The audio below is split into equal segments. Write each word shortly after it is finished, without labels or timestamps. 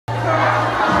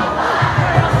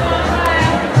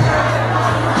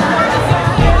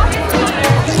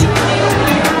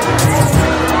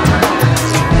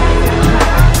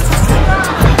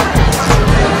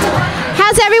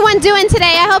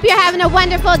hope you're having a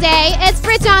wonderful day. It's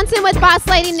Brit Johnson with Boss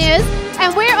Lady News,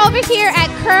 and we're over here at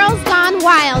Curls Gone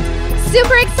Wild.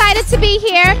 Super excited to be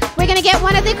here. We're going to get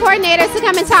one of the coordinators to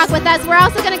come and talk with us. We're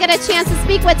also going to get a chance to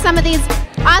speak with some of these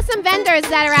awesome vendors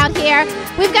that are out here.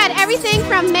 We've got everything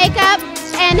from makeup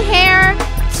and hair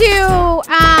to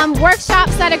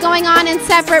workshops that are going on in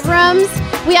separate rooms.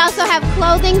 We also have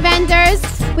clothing vendors.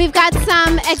 We've got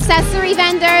some accessory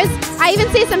vendors. I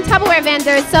even see some Tupperware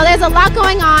vendors. So there's a lot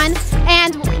going on.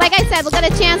 And like I said, we'll get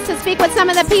a chance to speak with some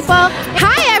of the people.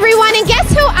 Hi, everyone. And guess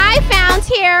who I found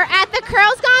here at the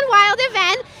Curls Gone Wild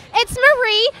event? It's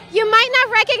Marie. You might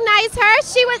not recognize her.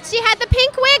 She had the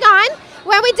pink wig on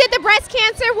when we did the breast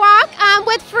cancer walk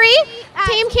with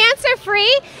Team Cancer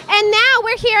Free. And now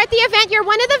we're here at the event. You're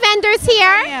one of the vendors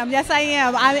here. I am. Yes, I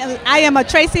am. I am a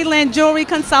Tracy Lynn jewelry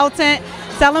consultant,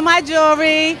 selling my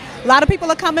jewelry. A lot of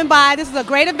people are coming by. This is a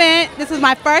great event. This is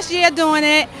my first year doing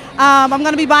it. I'm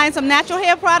going to be buying some natural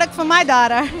hair products for my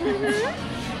daughter.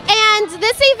 And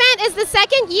this event is the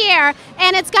second year,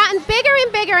 and it's gotten bigger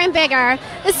and bigger and bigger.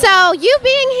 So you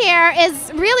being here is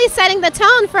really setting the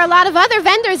tone for a lot of other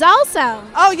vendors also.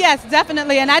 Oh, yes,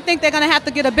 definitely. And I think they're going to have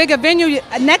to get a bigger venue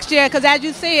next year because, as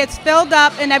you see, it's filled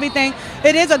up and everything.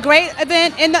 It is a great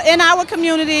event in our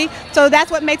community, so that's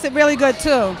what makes it really good,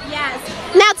 too. Yes.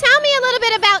 Now tell me a little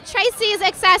bit about Tracy's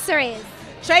Accessories.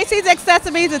 Tracy's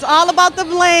Accessories is all about the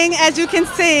bling, as you can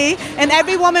see, and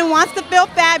every woman wants to feel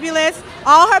fabulous.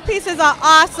 All her pieces are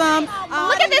awesome.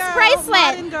 Look at this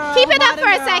bracelet. Keep it up for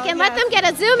a second. Let them get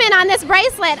a zoom in on this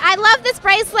bracelet. I love this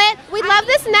bracelet. We love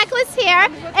this necklace here.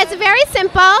 It's very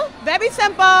simple. Very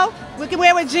simple. We can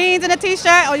wear it with jeans and a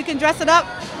t-shirt, or you can dress it up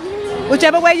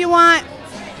whichever way you want.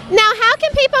 Now, how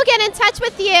can people get in touch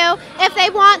with you if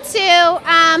they want to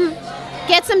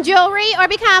get some jewelry or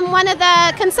become one of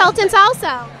the consultants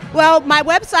also? Well, my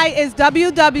website is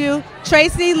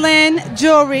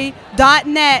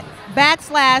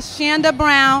www.tracylynnjewelry.net/Shanda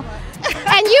Brown.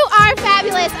 And you are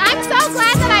fabulous. I'm so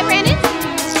glad that I ran into you.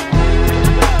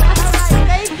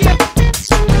 Thank you.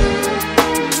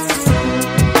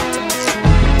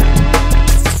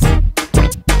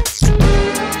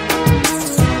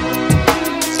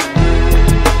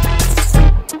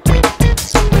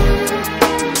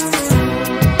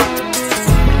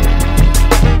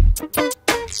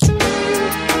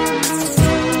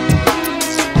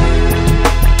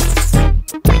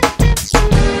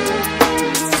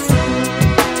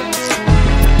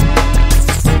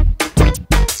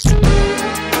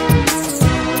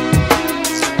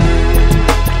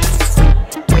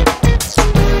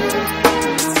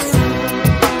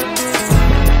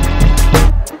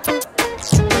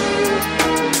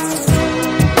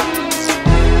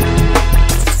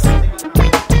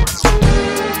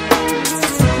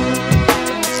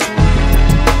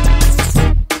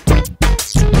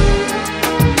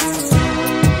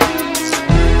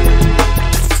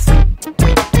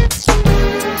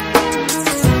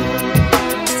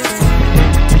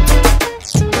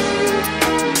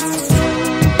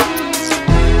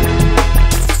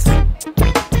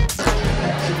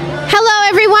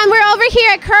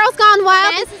 Curls Gone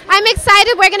Wild. Yes. I'm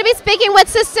excited. We're going to be speaking with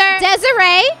Sister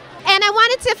Desiree, and I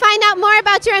wanted to find out more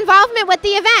about your involvement with the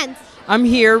event. I'm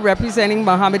here representing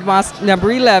Muhammad Mosque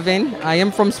number 11. I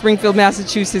am from Springfield,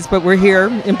 Massachusetts, but we're here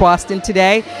in Boston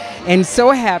today, and so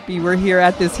happy we're here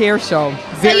at this hair show.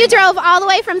 So you drove all the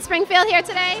way from Springfield here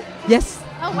today? Yes.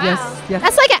 Oh, wow. Yes, yes.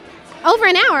 That's like over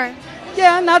an hour.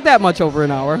 Yeah, not that much over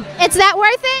an hour. It's that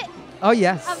worth it? Oh,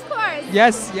 yes. Of course.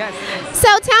 Yes, yes. So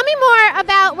tell me more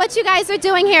about what you guys are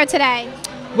doing here today.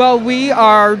 Well, we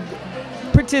are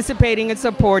participating and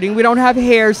supporting. We don't have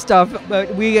hair stuff,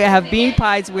 but we have bean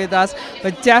pies with us,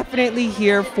 but definitely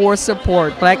here for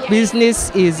support. Black business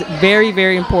is very,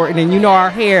 very important, and you know our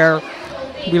hair,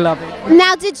 we love it.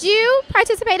 Now, did you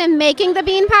participate in making the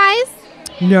bean pies?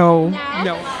 No.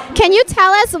 Can you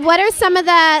tell us what are some of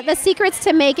the secrets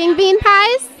to making bean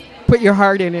pies? Put your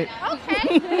heart in it.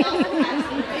 Okay.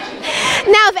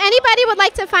 Now, if anybody would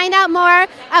like to find out more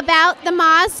about the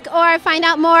mosque or find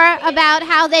out more about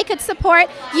how they could support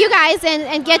you guys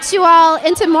and get you all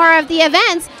into more of the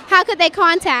events, how could they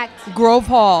contact? Grove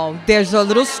Hall. There's a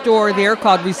little store there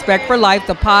called Respect for Life.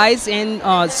 The pies and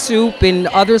soup and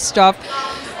other stuff.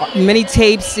 Many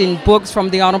tapes and books from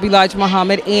the Honorable Elijah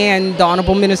Muhammad and the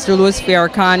Honorable Minister Louis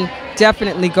Farrakhan.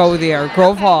 Definitely go there.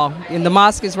 Grove Hall. And the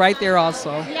mosque is right there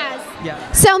also. Yes. Yeah.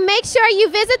 So make sure you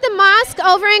visit the mosque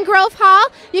over in Grove Hall.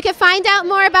 You can find out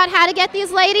more about how to get these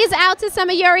ladies out to some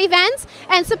of your events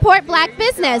and support black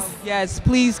business. Yes,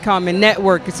 please come and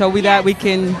network so that we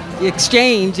can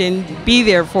exchange and be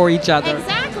there for each other.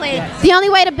 Exactly. Yes. The only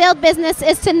way to build business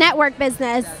is to network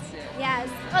business. Yes.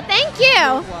 Well, Well, thank you.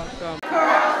 You're welcome.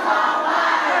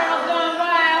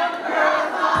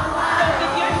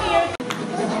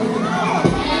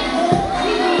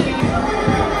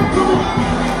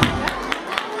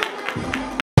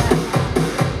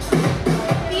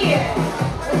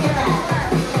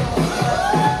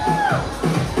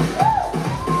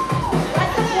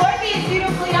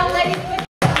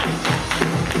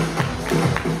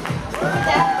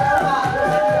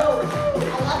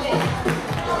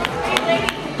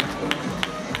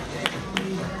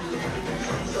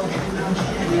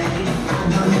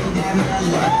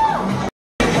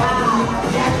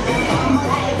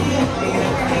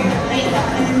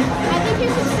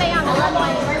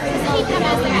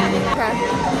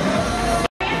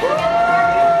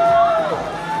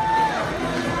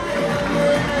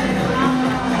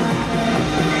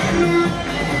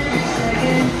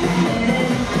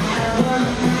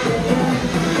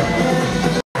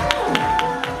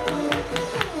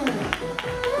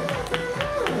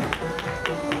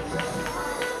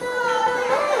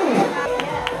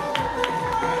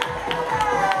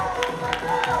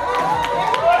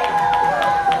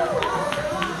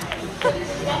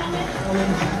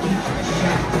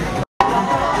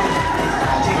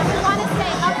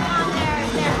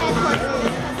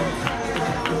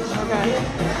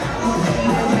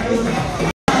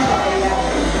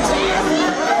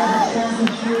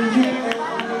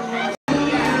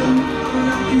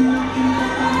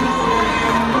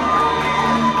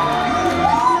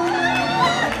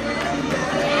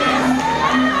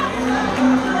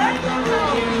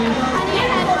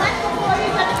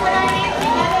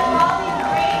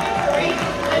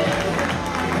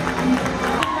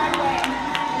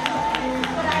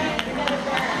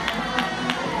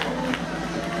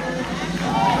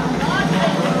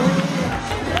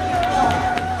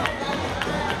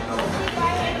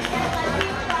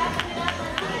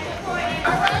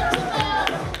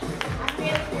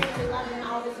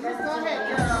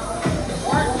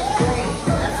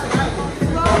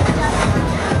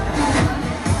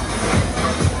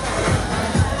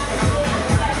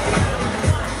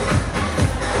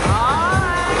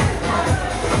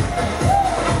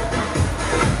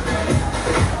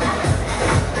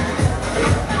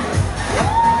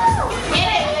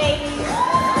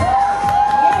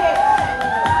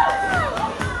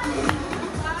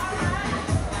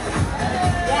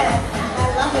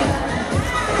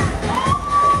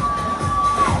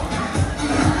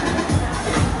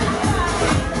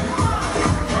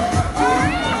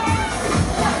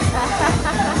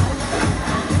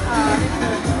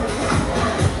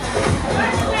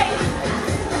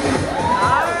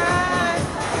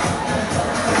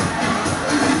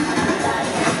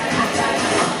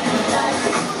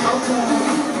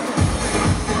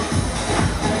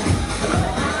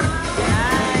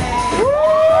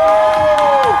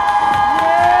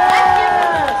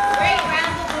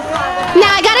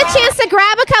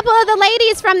 Grab a couple of the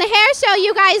ladies from the hair show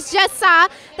you guys just saw.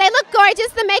 They look gorgeous.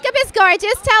 The makeup is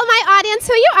gorgeous. Tell my audience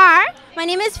who you are. My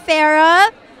name is Farah.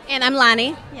 And I'm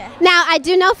Lonnie. Yeah. Now, I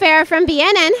do know Farah from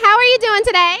BNN. How are you doing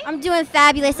today? I'm doing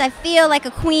fabulous. I feel like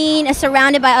a queen,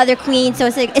 surrounded by other queens, so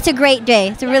it's a great day.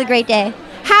 It's a really great day.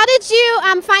 How did you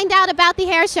find out about the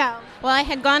hair show? Well, I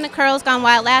had gone to Curls Gone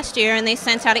Wild last year, and they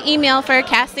sent out an email for a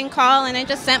casting call, and I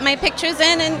just sent my pictures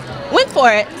in and went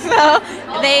for it. So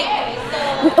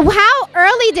How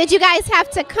early did you guys have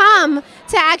to come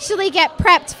to actually get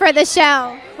prepped for the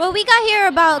show? Well, we got here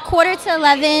about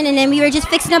 11:45, and then we were just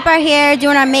fixing up our hair,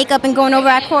 doing our makeup, and going over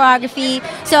our choreography.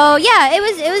 So yeah,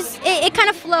 it kind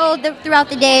of flowed throughout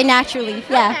the day naturally.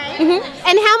 Yeah. Okay.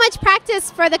 And how much practice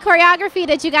for the choreography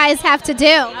did you guys have to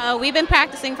do? We've been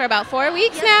practicing for about 4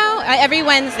 weeks now. Every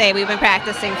Wednesday we've been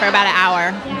practicing for about an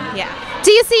hour. Yeah.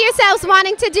 Do you see yourselves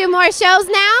wanting to do more shows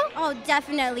now? Oh,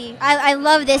 definitely. I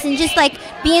love this, and just like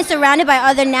being surrounded by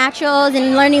other naturals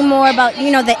and learning more about,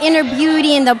 the inner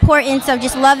beauty and the importance of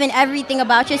just loving everything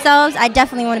about yourselves. I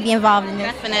definitely want to be involved in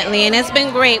this. Definitely, and it's been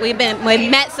great. We've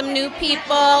met some new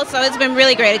people, so it's been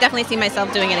really great. I definitely see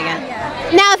myself doing it again.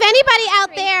 Now, if anybody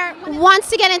out there wants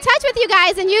to get in touch with you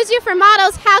guys and use you for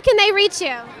models, how can they reach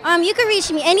you? You can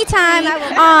reach me anytime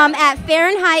at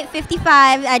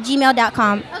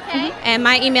Fahrenheit55@gmail.com. Okay. And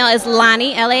my email is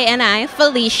Lonnie, L-A-N-I,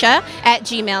 Felicia,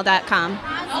 @gmail.com.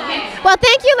 Okay. Well,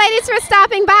 thank you, ladies, for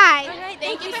stopping by. All right,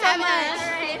 thank you so much.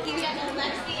 Thank you.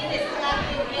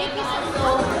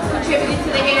 Contributed to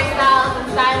the hairstyles and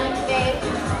styling today.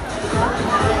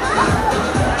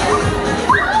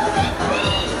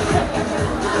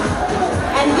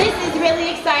 And this is really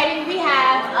exciting. We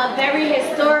have a very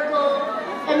historical,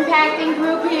 impacting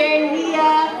group here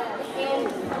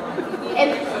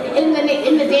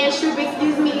in the dance troupe,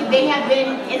 excuse me. they have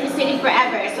been in the city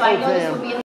forever. So I know this will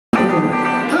be a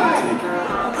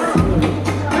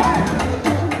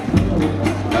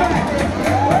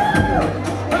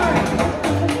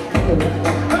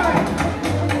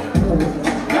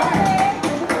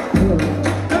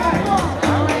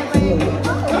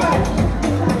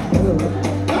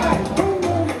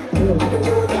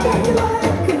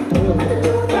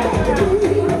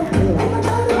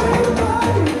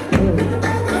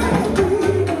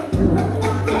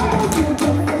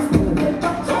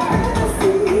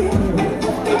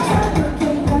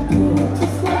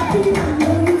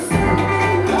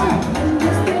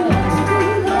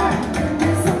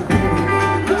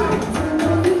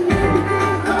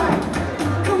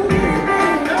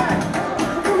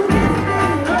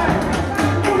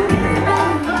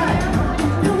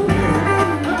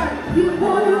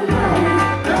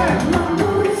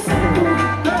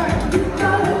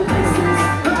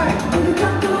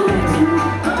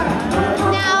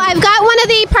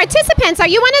participants. Are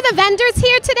you one of the vendors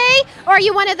here today, or are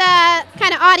you one of the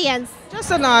kind of audience?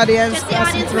 Just an audience. Just the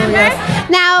audience member?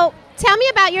 Now, tell me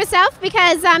about yourself,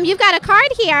 because you've got a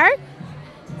card here.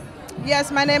 Yes,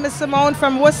 my name is Simone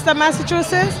from Worcester,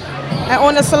 Massachusetts. I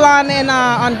own a salon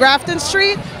on Grafton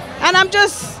Street, and I'm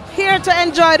just here to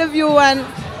enjoy the view, and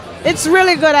it's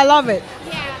really good. I love it.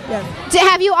 Yeah.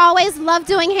 Have you always loved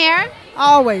doing hair?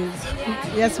 Always.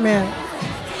 Yes, ma'am.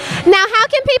 Now, how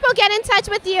can people get in touch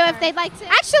with you if they'd like to?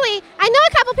 Actually, I know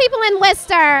a couple people in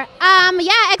Worcester.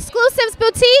 Yeah, Exclusives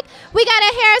Boutique. We got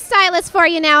a hairstylist for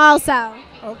you now also.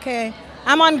 Okay.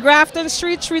 I'm on Grafton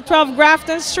Street, 312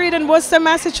 Grafton Street in Worcester,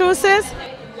 Massachusetts.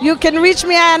 You can reach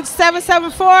me at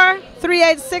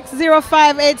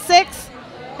 774-386-0586.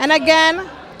 And again,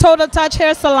 Total Touch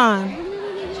Hair Salon.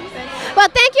 Well,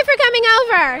 thank you for coming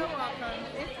over.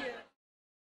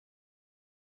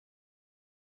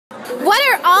 What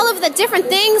are all of the different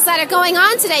things that are going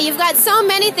on today? You've got so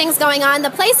many things going on. The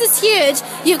place is huge.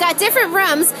 You've got different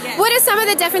rooms. Yes. What are some of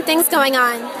the different things going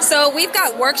on? So we've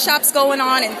got workshops going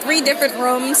on in 3 different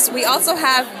rooms. We also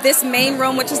have this main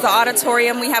room, which is the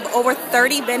auditorium. We have over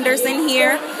 30 vendors in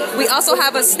here. We also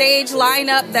have a stage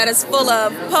lineup that is full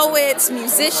of poets,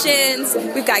 musicians.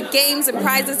 We've got games and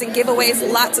prizes and giveaways.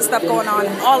 Lots of stuff going on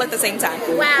all at the same time.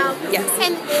 Wow. Yes.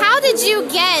 And how did you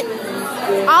get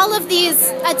all of these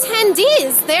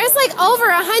attendees? There's like over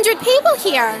 100 people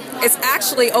here. It's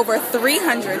actually over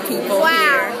 300 people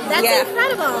here. That's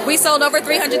incredible. We sold over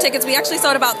 300 tickets. We actually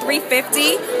sold about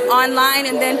 350 online,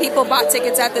 and then people bought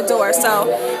tickets at the door. So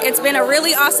it's been a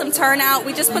really awesome turnout.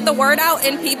 We just put the word out,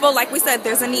 and people, like we said,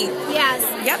 there's a need. Yes.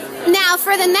 Yep. Now,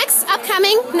 for the next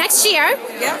year,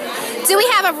 do we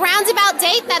have a roundabout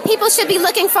date that people should be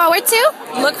looking forward to?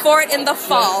 Look for it in the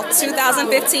fall,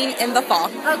 2015 in the fall.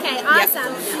 Okay, awesome.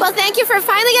 Yep. Well, thank you for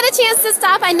finally getting a chance to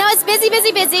stop. I know it's busy.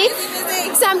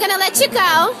 So I'm going to let you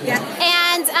go. Yeah.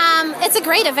 And it's a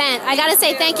great event. I got to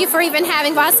say thank you for even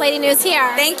having Boss Lady News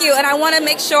here. Thank you. And I want to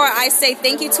make sure I say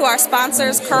thank you to our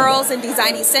sponsors, Curls and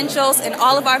Design Essentials, and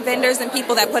all of our vendors and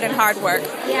people that put in hard work.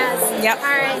 Yes. Yep. All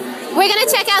right. We're going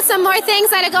to check out some more things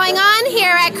that are going on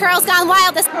here at Curls Gone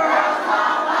Wild.